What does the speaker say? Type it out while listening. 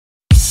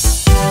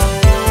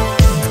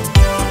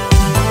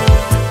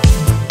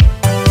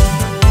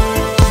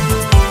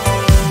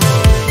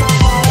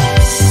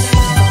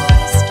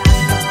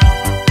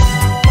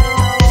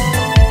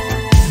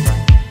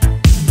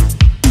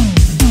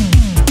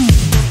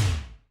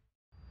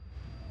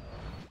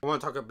I want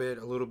to talk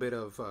a little bit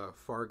of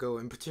Fargo,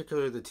 in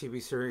particular the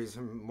TV series,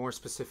 and more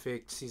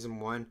specific, season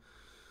one.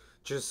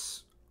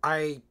 Just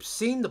I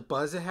seen the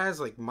buzz it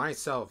has, like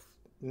myself,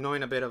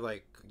 knowing a bit of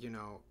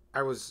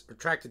I was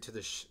attracted to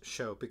the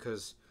show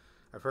because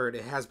I've heard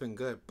it has been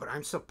good, but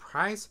I'm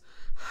surprised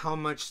how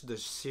much the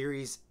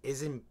series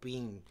isn't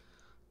being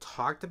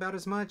talked about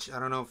as much. I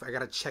don't know if I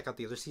gotta check out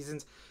the other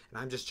seasons,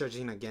 and I'm just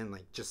judging again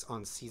like just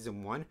on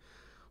season one.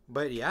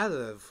 But yeah,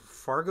 the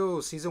Fargo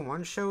season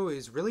one show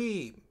is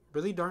really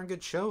darn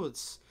good show.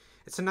 It's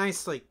a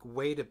nice like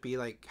way to be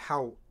like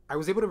how I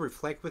was able to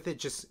reflect with it,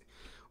 just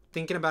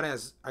thinking about it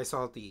as I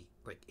saw the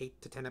like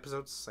 8 to 10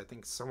 episodes. I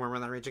think somewhere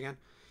around that range again.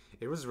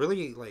 It was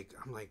really like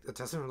I'm like a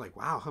testament. Like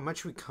wow, how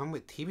much we come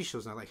with TV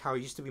shows now. Like how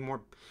it used to be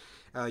more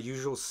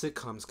usual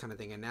sitcoms kind of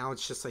thing, and now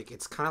it's just like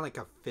it's kind of like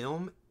a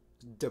film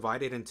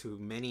divided into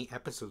many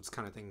episodes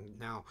kind of thing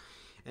now.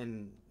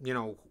 And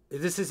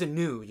this isn't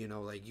new,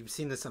 like you've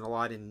seen this in a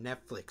lot in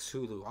Netflix,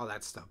 Hulu, all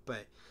that stuff.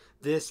 But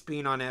this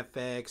being on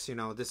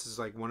FX, this is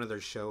like one of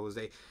their shows.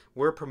 They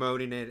were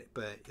promoting it,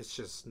 but it's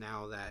just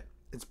now that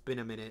it's been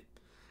a minute.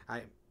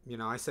 I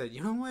said,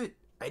 you know what,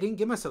 I didn't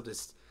give myself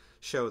this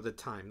show the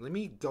time, let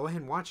me go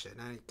ahead and watch it.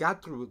 And I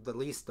got through at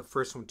least the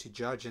first one to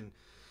judge. And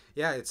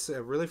yeah, it's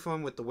really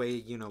fun with the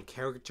way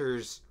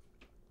characters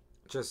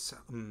just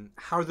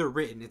how they're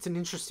written. It's an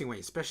interesting way,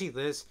 especially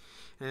this.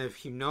 And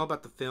if you know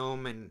about the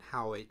film and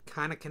how it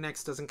kind of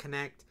connects, doesn't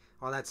connect,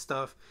 all that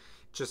stuff,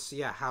 just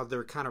yeah, how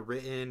they're kind of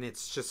written.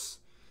 It's just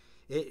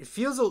it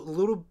feels a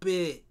little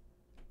bit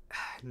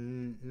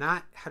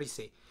not how do you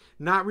say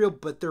not real,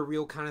 but they're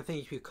real kind of thing.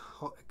 If you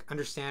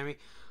understand me.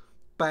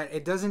 But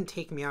it doesn't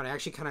take me out. I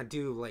actually kind of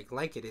do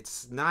like it.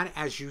 It's not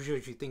as usual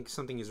as you think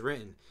something is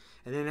written,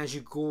 and then as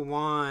you go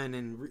on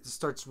and it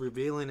starts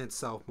revealing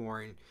itself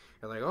more, and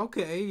you're like,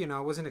 okay, I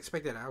wasn't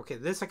expecting that. Okay,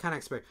 this I kind of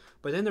expect,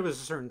 but then there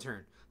was a certain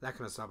turn, that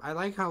kind of stuff. I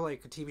like how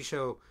like a TV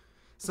show,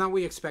 it's not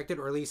what you expected,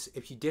 or at least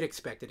if you did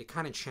expect it, it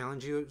kind of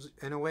challenged you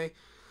in a way.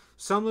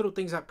 Some little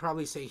things I'd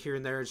probably say here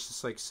and there. It's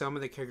just like some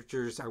of the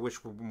characters I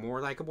wish were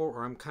more likable,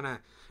 or I'm kind of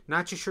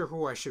not too sure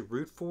who I should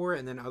root for,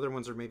 and then other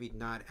ones are maybe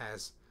not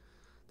as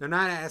they're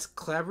not as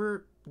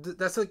clever.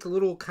 That's like a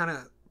little kind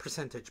of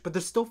percentage, but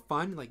they're still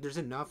fun. Like there's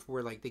enough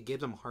where like they give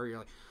them heart. You're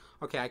like,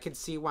 okay, I can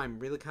see why I'm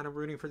really kind of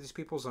rooting for these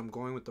people, so I'm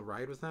going with the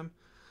ride with them.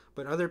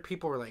 But other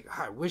people are like,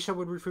 I wish I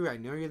would root for you. I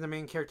know you're the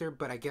main character,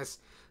 but I guess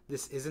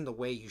this isn't the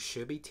way you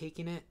should be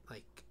taking it.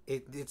 Like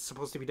it's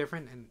supposed to be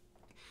different, and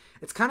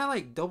it's kind of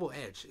like double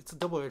edged. It's a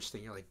double edged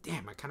thing. You're like,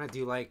 damn, I kind of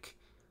do like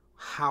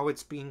how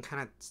it's being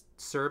kind of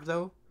served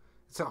though.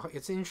 So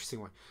it's an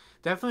interesting one.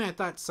 Definitely, I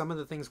thought some of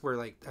the things were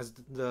like as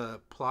the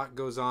plot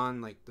goes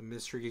on, like the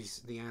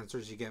mysteries, the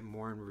answers you get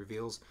more and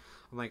reveals.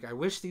 I'm like, I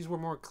wish these were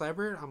more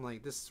clever. I'm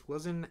like, this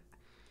wasn't,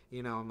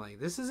 I'm like,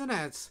 this isn't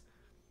as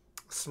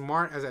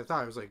smart as I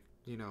thought. I was like,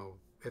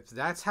 if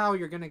that's how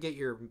you're gonna get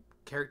your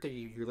character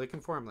you're looking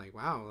for, I'm like,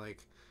 wow, like,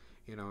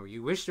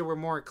 you wish they were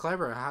more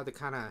clever how to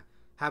kind of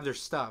have their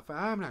stuff.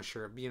 I'm not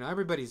sure.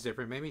 Everybody's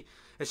different. Maybe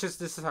it's just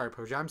this is how I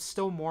approach it. I'm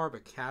still more of a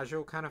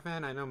casual kind of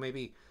fan. I know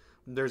maybe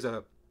there's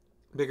a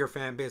bigger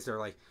fan base. They're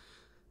like,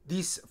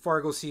 these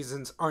Fargo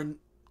seasons are,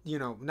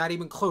 not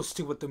even close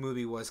to what the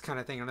movie was kind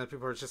of thing. And other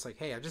people are just like,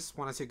 hey, I just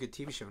want to see a good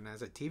TV show. And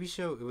as a TV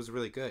show, it was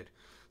really good.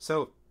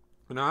 So,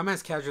 I'm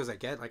as casual as I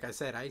get. Like I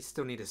said, I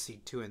still need to see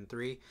 2 and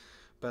 3.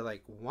 But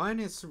like 1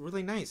 is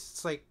really nice.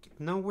 It's like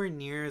nowhere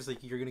near as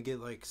like you're going to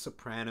get like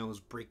Sopranos,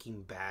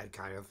 Breaking Bad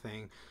kind of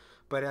thing.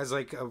 But as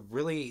like a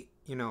really,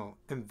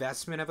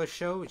 investment of a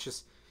show,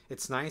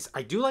 it's nice.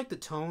 I do like the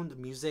tone, the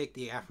music,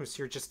 the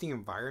atmosphere, just the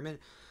environment.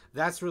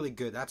 That's really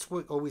good. That's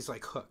what always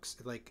like hooks.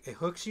 Like it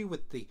hooks you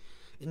with the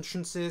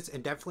entrances,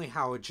 and definitely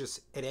how it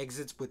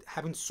exits with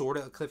having sort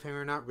of a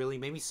cliffhanger, not really,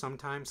 maybe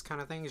sometimes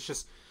kind of thing.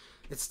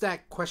 It's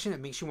that question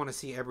that makes you want to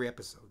see every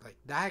episode. Like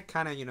that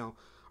kind of,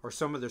 are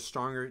some of the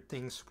stronger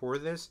things for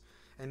this.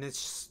 And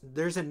it's just,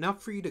 there's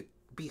enough for you to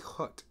be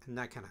hooked in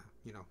that kind of,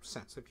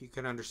 sense. If you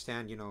can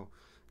understand,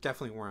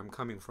 definitely where I'm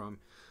coming from.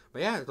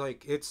 But yeah,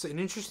 like it's an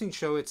interesting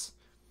show. It's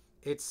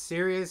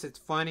serious, it's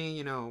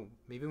funny,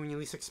 maybe when you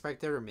least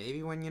expect it, or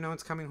maybe when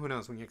it's coming, who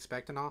knows, when you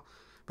expect and all.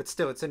 But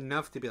still, it's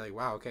enough to be like,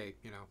 wow, okay,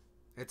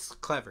 it's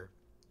clever.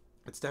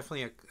 It's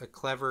definitely a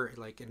clever,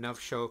 like, enough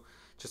show,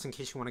 just in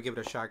case you want to give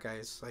it a shot,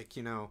 guys. Like,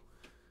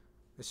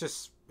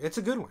 it's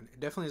a good one. It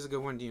definitely is a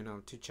good one,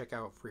 to check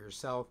out for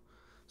yourself.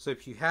 So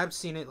if you have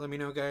seen it, let me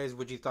know, guys,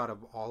 what you thought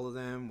of all of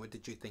them. What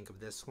did you think of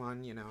this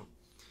one,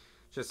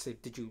 Just say,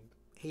 did you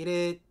hate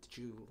it? Did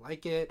you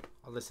like it?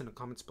 I'll listen to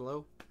comments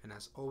below. And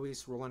as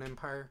always, roll on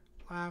Empire,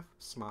 laugh,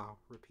 smile,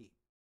 repeat.